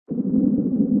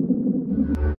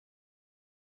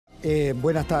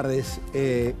Buenas tardes.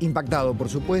 Impactado, por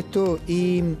supuesto,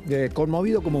 y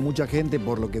conmovido como mucha gente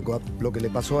por lo que le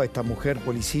pasó a esta mujer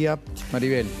policía.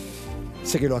 Maribel.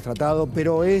 Sé que lo has tratado,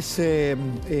 pero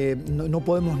no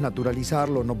podemos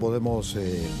naturalizarlo, no podemos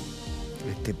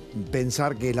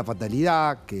pensar que es la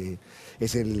fatalidad, que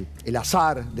es el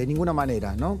azar, de ninguna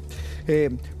manera, ¿no?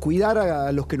 Cuidar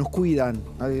a los que nos cuidan.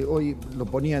 Hoy lo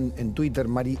ponía en Twitter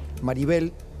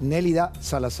Maribel Nélida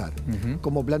Salazar.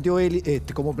 Como planteó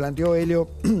Helio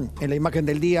en la imagen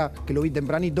del día, que lo vi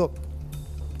tempranito,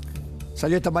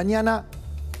 salió esta mañana,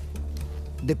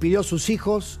 despidió a sus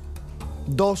hijos,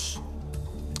 2,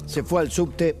 se fue al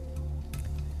subte,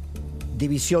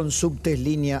 división subtes,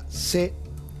 línea C,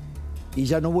 y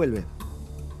ya no vuelve.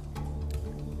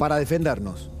 Para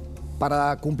defendernos,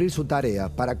 para cumplir su tarea,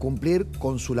 para cumplir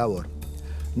con su labor.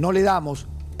 No le damos.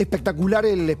 Espectacular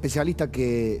el especialista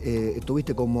que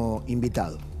tuviste como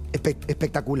invitado.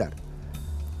 Espectacular.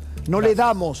 No Gracias. Le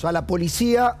damos a la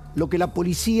policía lo que la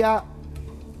policía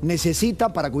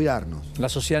necesita para cuidarnos. La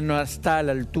sociedad no está a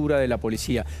la altura de la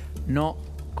policía. No,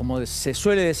 como se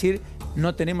suele decir,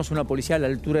 no tenemos una policía a la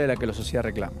altura de la que la sociedad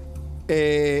reclama.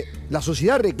 La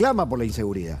sociedad reclama por la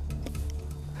inseguridad.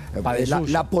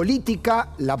 La política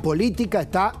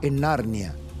está en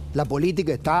Narnia. La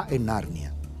política está en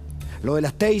Narnia. Lo de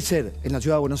las taser en la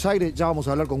ciudad de Buenos Aires, ya vamos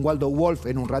a hablar con Waldo Wolf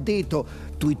en un ratito.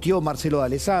 Tuiteó Marcelo de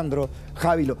Alessandro.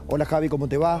 Hola Javi, ¿cómo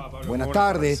te va? Buenas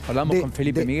tardes. Hablamos con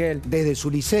Felipe Miguel. Desde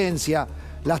su licencia.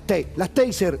 Las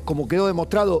taser, como quedó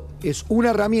demostrado, es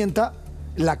una herramienta,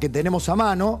 la que tenemos a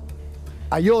mano.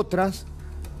 Hay otras.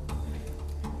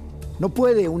 No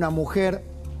puede una mujer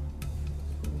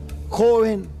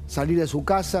joven salir de su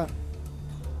casa.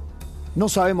 No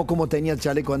sabemos cómo tenía el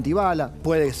chaleco antibala.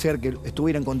 Puede ser que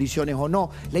estuviera en condiciones o no.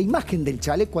 La imagen del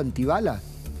chaleco antibala,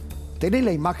 ¿tenés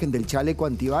la imagen del chaleco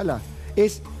antibala?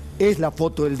 Es la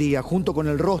foto del día, junto con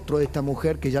el rostro de esta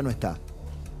mujer que ya no está.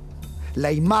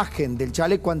 La imagen del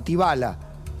chaleco antibala,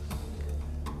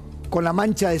 con la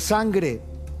mancha de sangre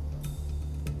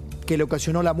que le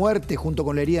ocasionó la muerte, junto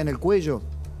con la herida en el cuello.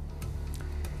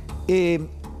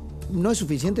 ¿No es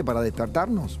suficiente para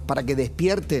despertarnos? ¿Para que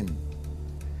despierten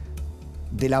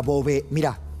de la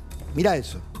Mirá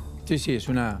eso. Sí, es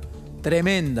una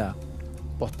tremenda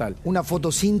postal. Una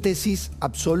fotosíntesis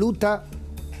absoluta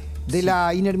de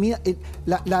la inermidad,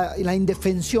 la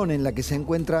indefensión en la que se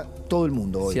encuentra todo el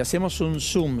mundo hoy. Si hacemos un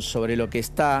zoom sobre lo que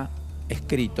está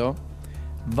escrito,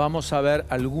 vamos a ver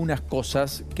algunas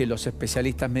cosas que los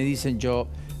especialistas me dicen, yo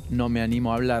no me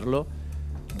animo a hablarlo,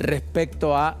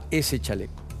 respecto a ese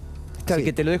chaleco. Así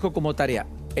que te lo dejo como tarea,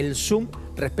 el zoom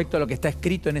respecto a lo que está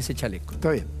escrito en ese chaleco.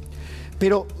 Está bien.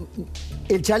 Pero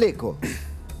el chaleco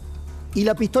y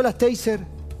la pistola taser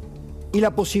y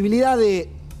la posibilidad de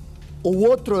u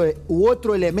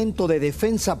otro elemento de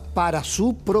defensa para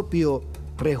su propio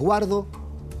resguardo,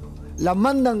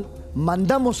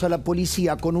 mandamos a la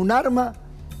policía con un arma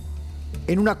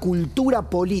en una cultura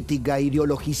política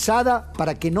ideologizada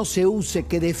para que no se use,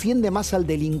 que defiende más al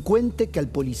delincuente que al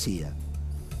policía.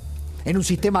 En un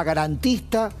sistema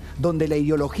garantista donde la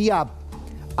ideología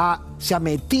se ha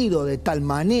metido de tal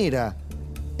manera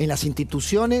en las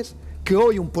instituciones que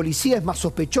hoy un policía es más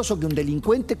sospechoso que un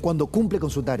delincuente cuando cumple con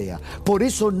su tarea. Por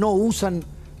eso no usan,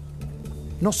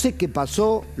 no sé qué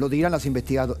pasó, lo dirán los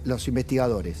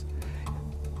investigadores,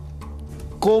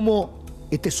 cómo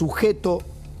este sujeto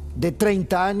de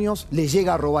 30 años le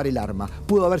llega a robar el arma.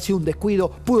 Pudo haber sido un descuido,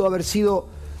 pudo haber sido...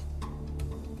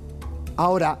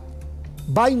 Ahora,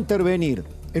 va a intervenir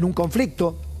en un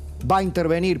conflicto, va a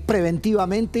intervenir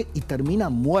preventivamente y termina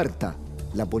muerta.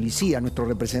 La policía, nuestro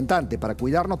representante para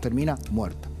cuidarnos, termina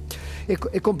muerta.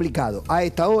 Es complicado. A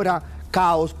esta hora,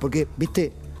 caos, porque,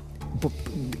 viste,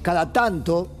 cada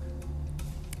tanto,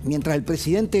 mientras el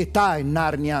presidente está en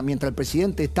Narnia, mientras el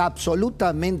presidente está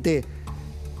absolutamente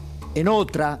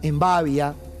en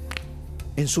Bavia,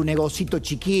 en su negocito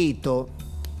chiquito,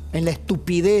 en la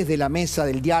estupidez de la mesa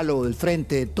del diálogo del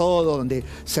frente de todo, donde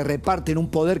se reparten un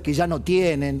poder que ya no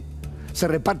tienen, se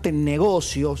reparten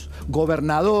negocios,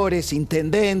 gobernadores,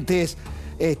 intendentes,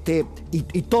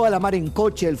 y toda la mar en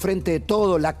coche del frente de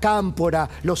todo, la cámpora,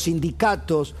 los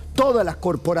sindicatos, todas las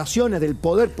corporaciones del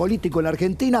poder político en la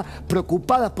Argentina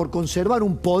preocupadas por conservar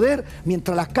un poder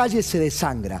mientras las calles se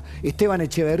desangra. Esteban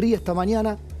Echeverría esta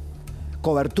mañana,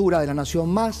 cobertura de La Nación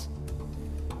Más.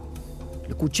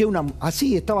 Escuché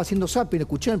estaba haciendo zapping,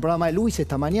 escuché en el programa de Luis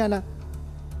esta mañana,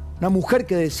 una mujer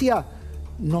que decía,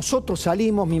 nosotros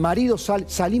salimos, mi marido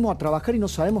salimos a trabajar y no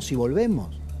sabemos si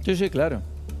volvemos. Sí, claro.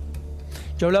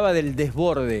 Yo hablaba del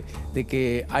desborde, de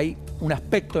que hay un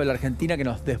aspecto de la Argentina que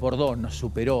nos desbordó, nos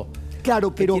superó.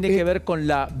 Claro, pero que tiene que ver con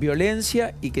la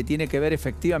violencia y que tiene que ver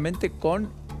efectivamente con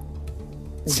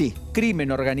un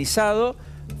crimen organizado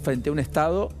frente a un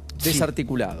Estado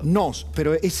desarticulado. Nos,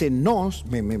 pero ese nos,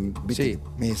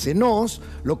 ese nos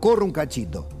lo corre un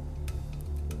cachito.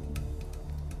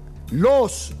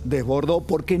 Los desbordó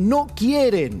porque no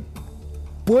quieren.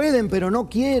 Pueden, pero no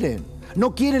quieren.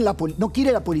 No quieren no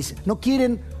quiere la policía. No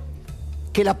quieren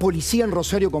que la policía en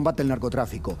Rosario combata el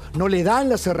narcotráfico. No le dan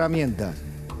las herramientas.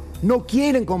 No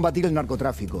quieren combatir el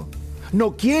narcotráfico.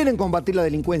 No quieren combatir la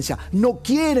delincuencia. No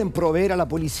quieren proveer a la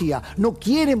policía. No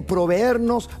quieren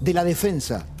proveernos de la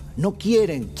defensa. No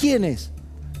quieren. ¿Quiénes?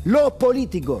 Los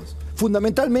políticos.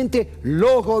 Fundamentalmente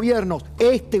los gobiernos.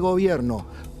 Este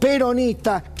gobierno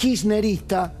peronista,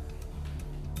 kirchnerista,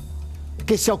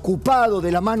 que se ha ocupado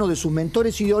de la mano de sus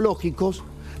mentores ideológicos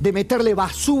de meterle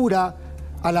basura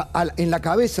en la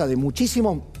cabeza de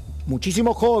muchísimos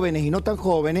jóvenes y no tan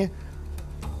jóvenes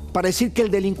para decir que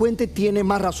el delincuente tiene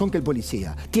más razón que el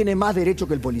policía, tiene más derecho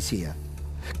que el policía,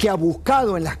 que ha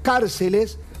buscado en las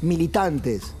cárceles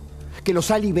militantes, que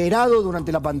los ha liberado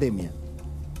durante la pandemia.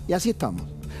 Y así estamos.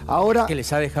 Ahora, que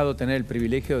les ha dejado tener el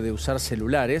privilegio de usar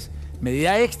celulares,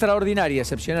 medida extraordinaria,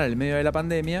 excepcional en medio de la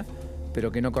pandemia,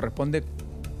 pero que no corresponde,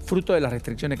 fruto de las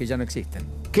restricciones que ya no existen.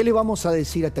 ¿Qué le vamos a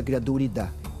decir a esta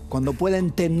criaturita cuando pueda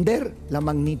entender la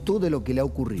magnitud de lo que le ha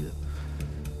ocurrido?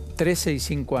 13 y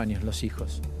 5 años los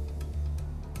hijos.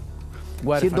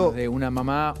 Huérfanos de una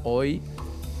mamá hoy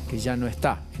que ya no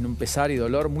está, en un pesar y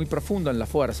dolor muy profundo en la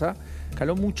fuerza.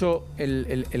 Caló mucho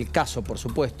el caso, por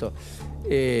supuesto.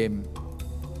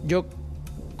 Yo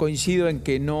coincido en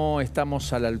que no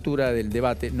estamos a la altura del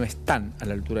debate, no están a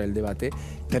la altura del debate.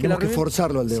 Tenemos que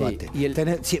forzarlo al debate.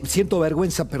 Sí, siento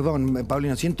vergüenza, perdón,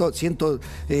 Paulino, siento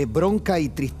bronca y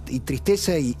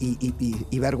tristeza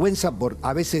y vergüenza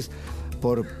a veces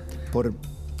por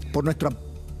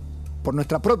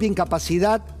nuestra propia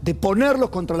incapacidad de ponerlos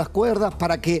contra las cuerdas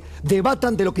para que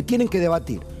debatan de lo que tienen que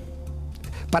debatir,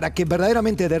 para que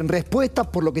verdaderamente den respuestas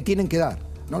por lo que tienen que dar.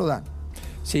 No lo dan.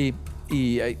 Sí.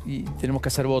 Y tenemos que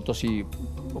hacer votos y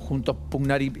juntos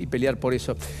pugnar y pelear por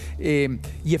eso.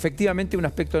 Y efectivamente un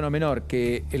aspecto no menor,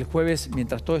 que el jueves,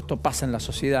 mientras todo esto pasa en la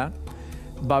sociedad,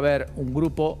 va a haber un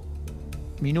grupo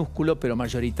minúsculo, pero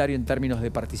mayoritario en términos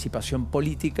de participación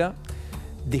política,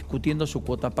 discutiendo su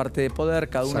cuota parte de poder,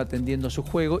 cada uno atendiendo su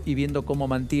juego y viendo cómo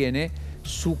mantiene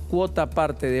su cuota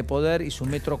parte de poder y su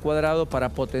metro cuadrado para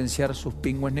potenciar sus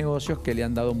pingües negocios que le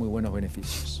han dado muy buenos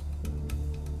beneficios.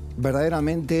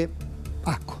 Verdaderamente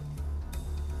asco.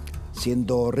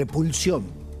 Siento repulsión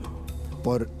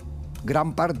por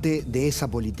gran parte de esa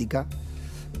política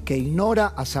que ignora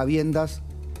a sabiendas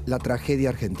la tragedia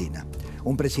argentina.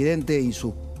 Un presidente y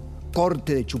su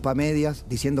corte de chupamedias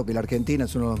diciendo que la Argentina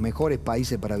es uno de los mejores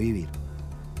países para vivir.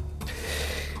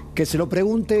 Que se lo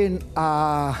pregunten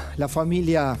a la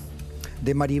familia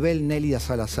de Maribel Nélida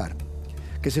Salazar.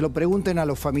 Que se lo pregunten a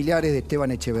los familiares de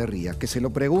Esteban Echeverría, que se lo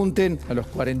pregunten a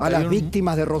las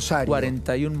víctimas de Rosario.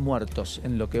 41 muertos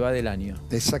en lo que va del año.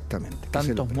 Exactamente.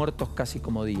 Tantos muertos casi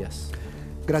como días.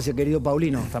 Gracias, querido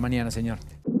Paulino. Hasta mañana, señor.